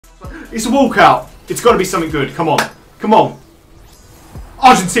It's a walkout. It's got to be something good. Come on. Come on.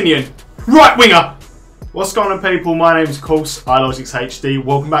 Argentinian. Right winger. What's going on, people? My name is, of course, iLogixHD.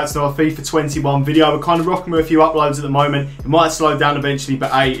 Welcome back to our FIFA 21 video. We're kind of rocking with a few uploads at the moment. It might slow down eventually,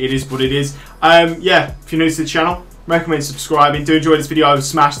 but hey, it is what it is. Yeah, if you're new to the channel, recommend subscribing. Do enjoy this video,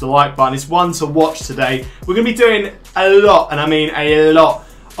 smash the like button. It's one to watch today. We're going to be doing a lot, and I mean a lot,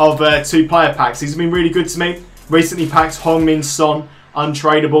 of 2-player packs. These have been really good to me. Recently packed Hong-Min Son,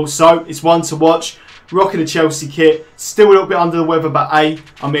 untradeable, so it's one to watch. Rocking the Chelsea kit, still a little bit under the weather, but hey,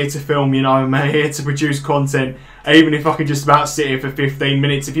 I'm here to film, you know, I'm here to produce content, even if I can just about sit here for 15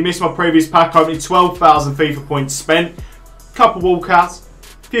 minutes. If you missed my previous pack opening, 12,000 FIFA points spent, couple walkouts,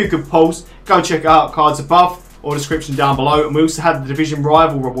 a few good pulls, go check it out, cards above, or description down below, and we also had the Division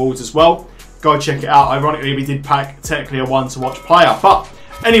Rival rewards as well, go check it out. Ironically, we did pack technically a one to watch player, but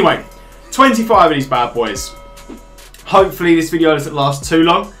anyway, 25 of these bad boys. Hopefully this video doesn't last too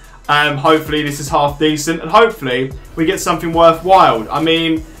long. Hopefully this is half decent, and hopefully we get something worthwhile. I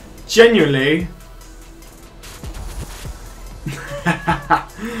mean, genuinely,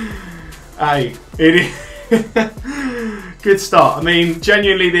 hey, it is good start. I mean,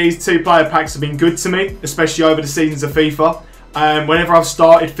 genuinely, these 2-player packs have been good to me, especially over the seasons of FIFA. Whenever I've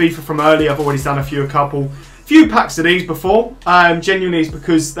started FIFA from early, I've already done a few packs of these before. Genuinely, it's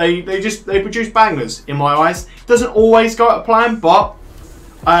because they produce bangers in my eyes. It doesn't always go to plan, but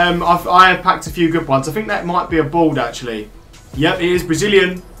I have packed a few good ones. I think that might be a bald, actually. Yep, it is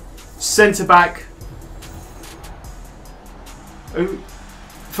Brazilian centre back.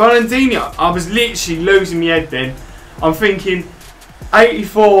 Fernandinho. I was literally losing my head then. I'm thinking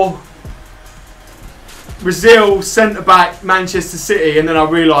 84 Brazil centre back, Manchester City, and then I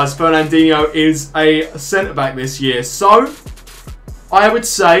realised Fernandinho is a centre back this year. So I would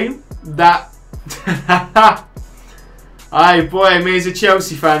say that. Hey boy, me as a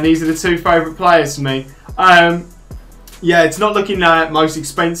Chelsea fan, these are the 2 favourite players for me. Yeah, it's not looking most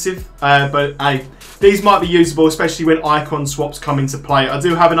expensive, but hey, these might be usable, especially when icon swaps come into play. I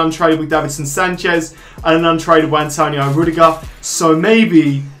do have an untradeable Davinson Sanchez and an untradeable Antonio Rudiger, so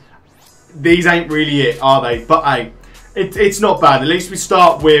maybe these ain't really it, are they? But hey, it's not bad. At least we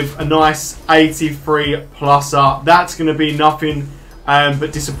start with a nice 83 pluser. That's going to be nothing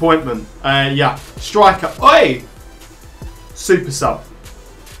but disappointment. Yeah, striker. Oi! Super sub,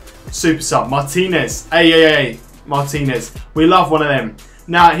 Martinez, hey, Martinez. We love one of them.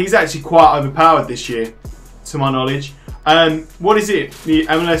 Now, he's actually quite overpowered this year, to my knowledge. What is it? The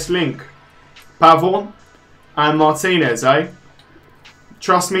MLS link. Pavon and Martinez, eh?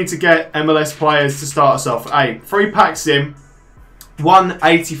 Trust me to get MLS players to start us off. Hey, 3 packs in,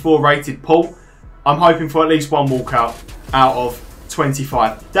 184 rated pull. I'm hoping for at least 1 walkout out of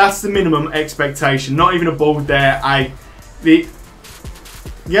 25. That's the minimum expectation. Not even a ball there, hey.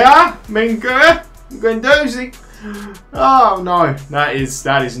 Yeah, Guendouzi. Oh no, that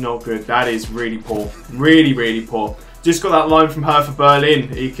is not good. That is really poor, really poor. Just got that loan from Hertha Berlin.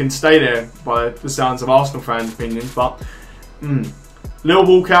 He can stay there by the sounds of Arsenal fans' opinions, but little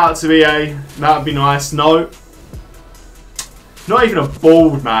walkout to EA. That would be nice. No, not even a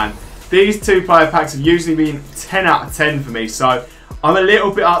bald man. These 2-player packs have usually been 10 out of 10 for me, so I'm a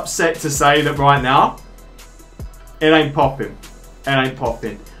little bit upset to say that right now. It ain't popping. It ain't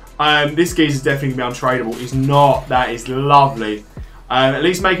popping. This geezer is definitely going to be untradeable. He's not. That is lovely. At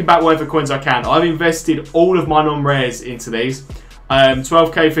least making back whatever coins I can. I've invested all of my non-rares into these.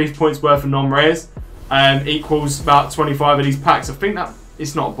 12k FIFA points worth of non-rares equals about 25 of these packs. I think that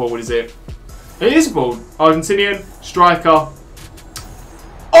it's not a bald, is it? It is a bald. Argentinian striker.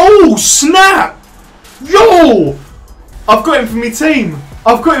 Oh snap! Yo! I've got him for my team.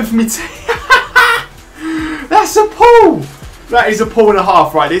 I've got him for my team. That's a pull! That is a pull and a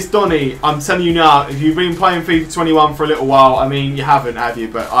half, right? This Donny, I'm telling you now, if you've been playing FIFA 21 for a little while, I mean, you haven't, have you?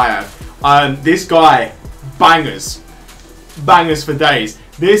 But I have. This guy, bangers. Bangers for days.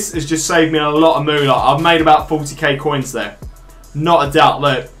 This has just saved me a lot of moolah. I've made about 40k coins there. Not a doubt.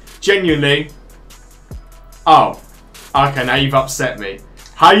 Look, genuinely. Oh, okay, now you've upset me.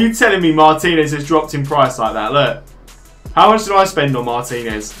 How are you telling me Martinez has dropped in price like that? Look. How much did I spend on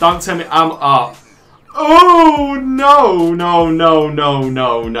Martinez? Don't tell me I'm up. Oh, no.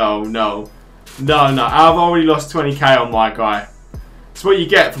 I've already lost 20k on my guy. It's what you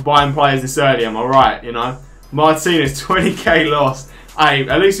get for buying players this early, am I right, you know? Martinez, 20k lost. Hey,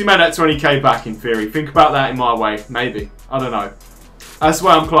 at least he made that 20k back in theory. Think about that in my way. Maybe. I don't know. That's the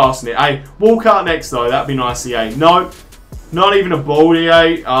way I'm classing it. Hey, walkout next though. That'd be nice, EA. No, not even a ball,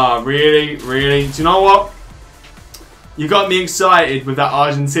 EA. Ah, really? Do you know what? You got me excited with that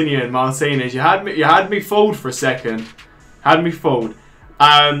Argentinian Martinez. You had me fooled for a second. Had me fooled.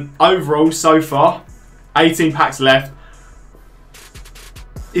 Overall, so far, 18 packs left.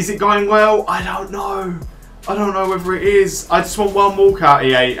 Is it going well? I don't know. I don't know whether it is. I just want one walkout,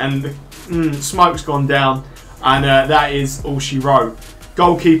 EA, and the smoke's gone down. And that is all she wrote.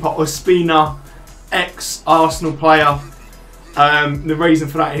 Goalkeeper Ospina, ex-Arsenal player. The reason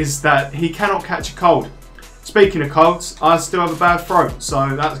for that is that he cannot catch a cold. Speaking of colds, I still have a bad throat,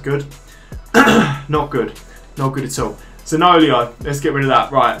 so that's good. Not good. Not good at all. Zanolio, let's get rid of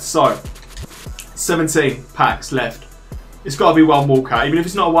that. Right, so 17 packs left. It's got to be one walkout. Even if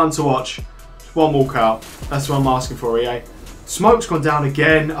it's not a one to watch, one walkout. That's what I'm asking for, EA. Smoke's gone down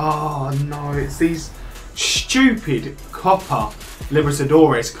again. Oh, no. It's these stupid copper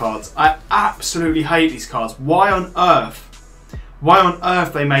Libertadores cards. I absolutely hate these cards. Why on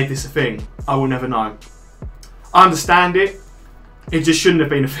earth they made this a thing? I will never know. I understand it. It just shouldn't have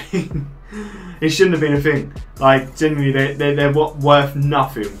been a thing. It shouldn't have been a thing. Like, genuinely, they're worth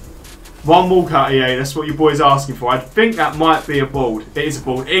nothing. One walkout, EA, that's what your boy's asking for. I think that might be a bald. It is a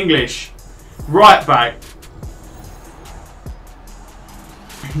bald. English. Right back.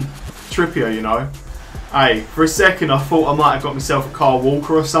 Trippier, you know. Hey, for a second I thought I might have got myself a Kyle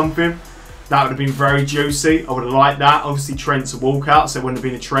Walker or something. That would have been very juicy. I would have liked that. Obviously Trent's a walkout, so it wouldn't have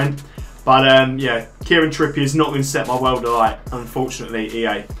been a Trent. But yeah, Kieran Trippier is not going to set my world alight, unfortunately,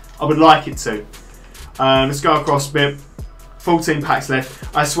 EA. I would like it to. Let's go across a bit. 14 packs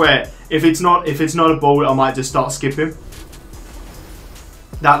left. I swear, if it's not a bald, I might just start skipping.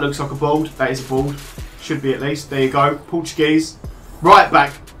 That looks like a bald. That is a bald. Should be at least. There you go. Portuguese. Right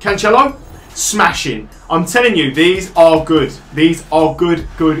back. Cancelo. Smashing. I'm telling you, these are good. These are good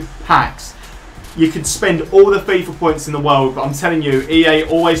packs. You could spend all the FIFA points in the world, but I'm telling you, EA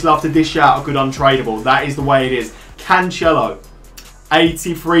always love to dish out a good untradeable. That is the way it is. Cancelo.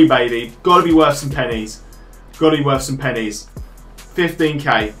 83, baby. Gotta be worth some pennies. Gotta be worth some pennies.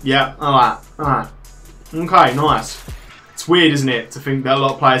 15k. Yeah, alright. Okay, nice. It's weird, isn't it, to think that a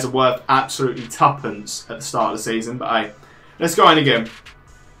lot of players are worth absolutely tuppence at the start of the season, but hey. Let's go in again.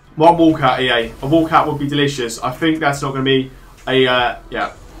 One walkout, EA. A walkout would be delicious. I think that's not going to be a,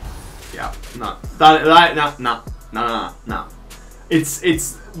 yeah, no. No. It's,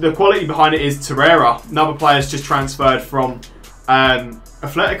 the quality behind it is Torreira. Another player's just transferred from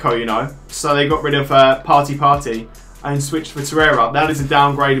Atletico, you know. So they got rid of Party and switched for Torreira. That is a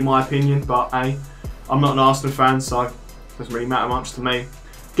downgrade in my opinion, but hey, I'm not an Arsenal fan, so it doesn't really matter much to me.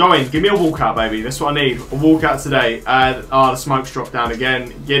 Go in, give me a walkout, baby. That's what I need. A walkout today. The smoke's dropped down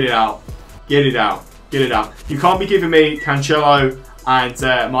again. Get it out. Get it out. Get it out. You can't be giving me Cancelo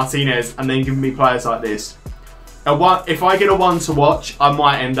and Martinez and then giving me players like this. If I get a one to watch, I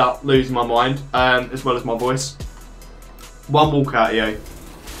might end up losing my mind, as well as my voice. One walkout, EA.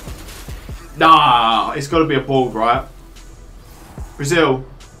 Nah, it's got to be a bald, right? Brazil.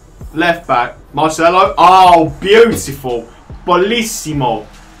 Left back. Marcelo. Oh, beautiful. Bellissimo.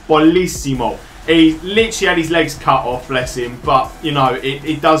 Bellissimo. He literally had his legs cut off, bless him. But, you know,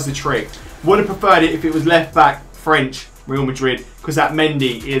 it does the trick. Would have preferred it if it was left back French Real Madrid. Because that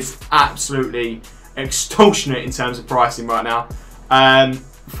Mendy is absolutely extortionate in terms of pricing right now.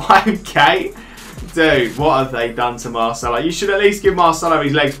 5k? Dude, what have they done to Marcelo? You should at least give Marcelo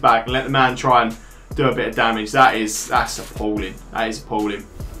his legs back and let the man try and do a bit of damage. That's appalling. That is appalling.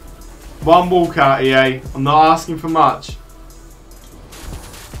 One walkout, EA. I'm not asking for much.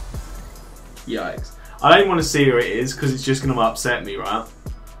 Yikes. I don't even want to see who it is because it's just going to upset me, right?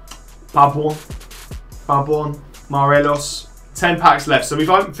 Babon, Morelos. 10 packs left. So we've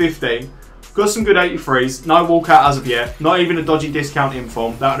opened 15. Got some good 83s. No walkout as of yet. Not even a dodgy discount in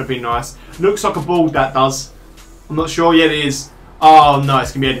form. That would have been nice. Looks like a bald, that does. I'm not sure yet it is. Oh, no,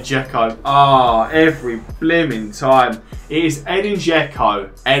 it's going to be Edin Dzeko. Oh, every blimmin' time. It is Edin Dzeko.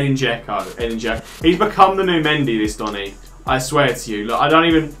 Edin Dzeko. He's become the new Mendy, this Donny. I swear to you. Look, I don't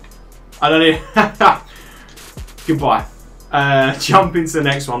even... Goodbye. Jump into the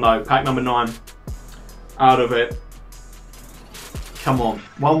next one, though. Pack number 9. Out of it. Come on.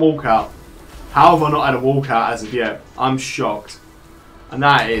 One walkout. How have I not had a walkout as of yet? I'm shocked. And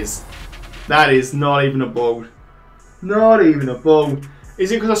that is not even a bald. Not even a bald.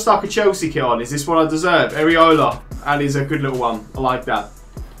 Is it because I stuck a Chelsea kit on? Is this what I deserve? Areola. That is a good little one. I like that.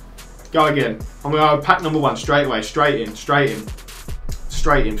 Go again. I'm going to go pack number 1 straight away. Straight in.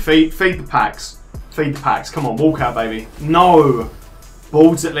 Feed the packs. Feed the packs. Come on, walkout, baby. No.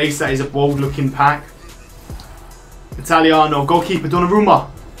 Balds at least. That is a bald looking pack. Italiano. Goalkeeper Donnarumma.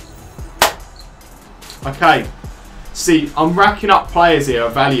 Okay. See, I'm racking up players here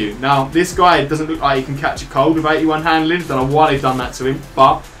of value. Now, this guy doesn't look like he can catch a cold with 81 handling. Don't know why they've done that to him.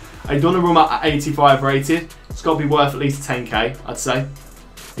 But a Donnarumma at 85 rated. It's got to be worth at least 10k, I'd say.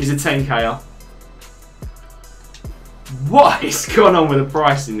 He's a 10K-er. What is going on with the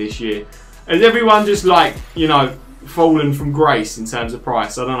pricing this year? Has everyone just like, you know, fallen from grace in terms of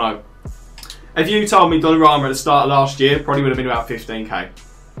price? I don't know. If you told me Donnarumma at the start of last year, probably would have been about 15K.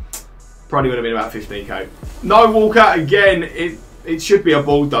 Probably would have been about 15K. No walkout again. It should be a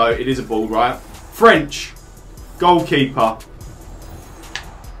ball though. It is a ball, right? French goalkeeper.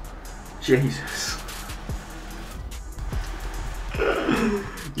 Jesus.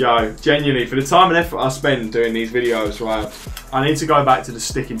 Yo, genuinely, for the time and effort I spend doing these videos, right, I need to go back to the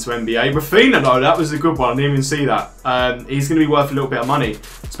sticking to NBA. Rafinha, though, that was a good one. I didn't even see that. He's going to be worth a little bit of money,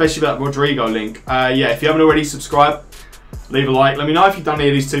 especially that Rodrigo link. Yeah, if you haven't already subscribed, leave a like. Let me know if you've done any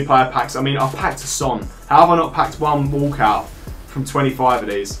of these 2-player packs. I mean, I've packed a Son. How have I not packed one walkout from 25 of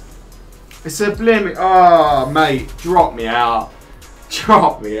these? It's a blimey. Oh, mate, drop me out.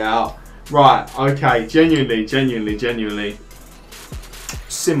 Drop me out. Right, okay, genuinely.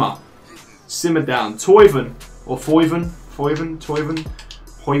 Simmer down. Toiven or Foiven.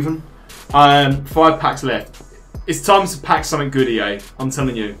 5 packs left. It's time to pack something good, EA. I'm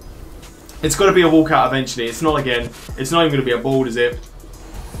telling you. It's got to be a walkout eventually. It's not again. It's not even going to be a ball, is it?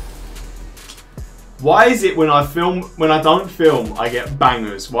 Why is it when I don't film, I get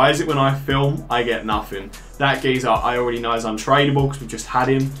bangers? Why is it when I film, I get nothing? That geezer I already know is untradeable because we've just had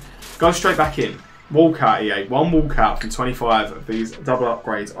him. Go straight back in. Walkout, EA. One walkout from 25 of these double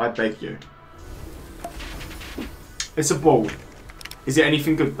upgrades. I beg you. It's a ball. Is it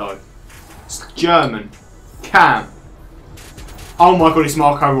anything good though? It's German. Cam. Oh my god, it's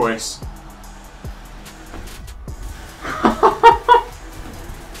Marco Reus.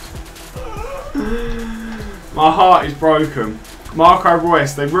 My heart is broken. Marco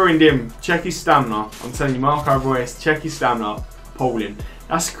Reus, they ruined him. Check his stamina. I'm telling you, Marco Reus, check his stamina. Appalling.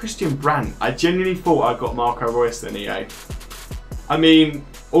 That's Christian Brandt. I genuinely thought I got Marco Reus then, EA. I mean,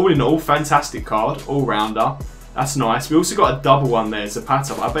 all in all, fantastic card. All-rounder. That's nice. We also got a double one there,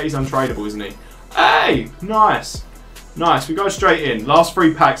 Zapata. I bet he's untradeable, isn't he? Hey! Nice. Nice. We go straight in. Last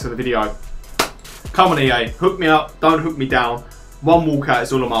 3 packs of the video. Come on, EA. Hook me up. Don't hook me down. One walkout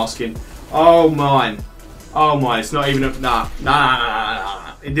is all I'm asking. Oh, mine. Oh, my. It's not even a...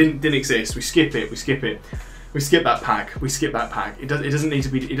 Nah. It didn't exist. We skip it. We skip that pack. It doesn't need to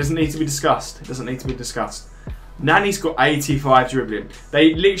be discussed. It doesn't need to be discussed. Nani's got 85 dribbling.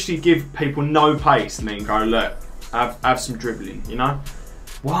 They literally give people no pace and then go, look, have some dribbling, you know?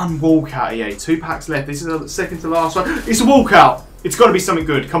 One walkout, EA. 2 packs left. This is the second to last one. It's a walkout. It's got to be something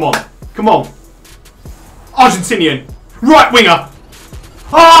good. Come on. Come on. Argentinian. Right winger.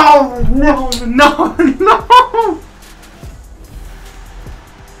 Oh, no.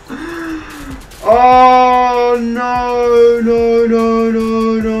 Oh, no.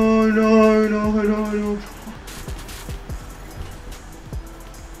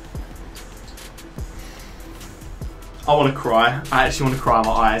 I want to cry. I actually want to cry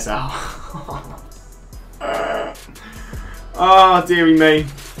my eyes out. Oh, dearie me.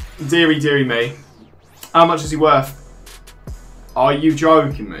 Dearie me. How much is he worth? Are you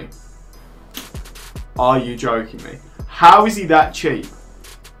joking me? Are you joking me? How is he that cheap?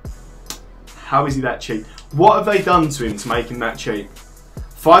 How is he that cheap? What have they done to him to make him that cheap?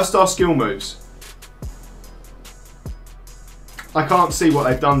 5-star skill moves. I can't see what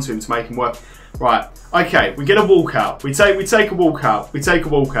they've done to him to make him worth. Right. Okay, we get a walkout. We take a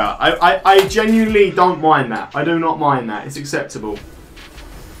walkout. I genuinely don't mind that. I do not mind that. It's acceptable.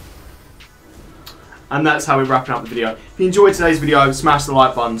 And that's how we're wrapping up the video. If you enjoyed today's video, smash the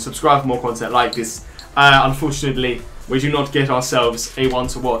like button, subscribe for more content like this. Unfortunately, we do not get ourselves a one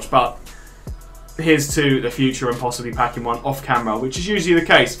to watch, but here's to the future and possibly packing one off camera, which is usually the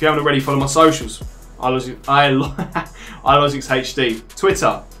case. If you haven't already, follow my socials. iLogixHD,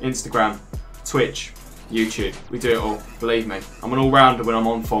 Twitter, Instagram, Twitch, YouTube. We do it all, believe me. I'm an all-rounder when I'm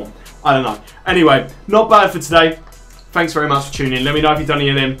on form. I don't know. Anyway, not bad for today. Thanks very much for tuning in. Let me know if you've done any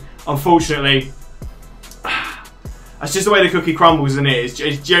of them. Unfortunately, that's just the way the cookie crumbles, isn't it?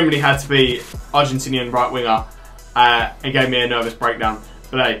 It generally had to be Argentinian right winger. It gave me a nervous breakdown.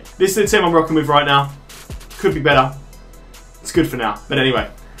 But hey, this is the team I'm rocking with right now. Could be better. It's good for now. But anyway,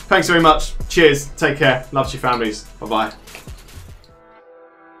 thanks very much. Cheers. Take care. Love to your families. Bye-bye.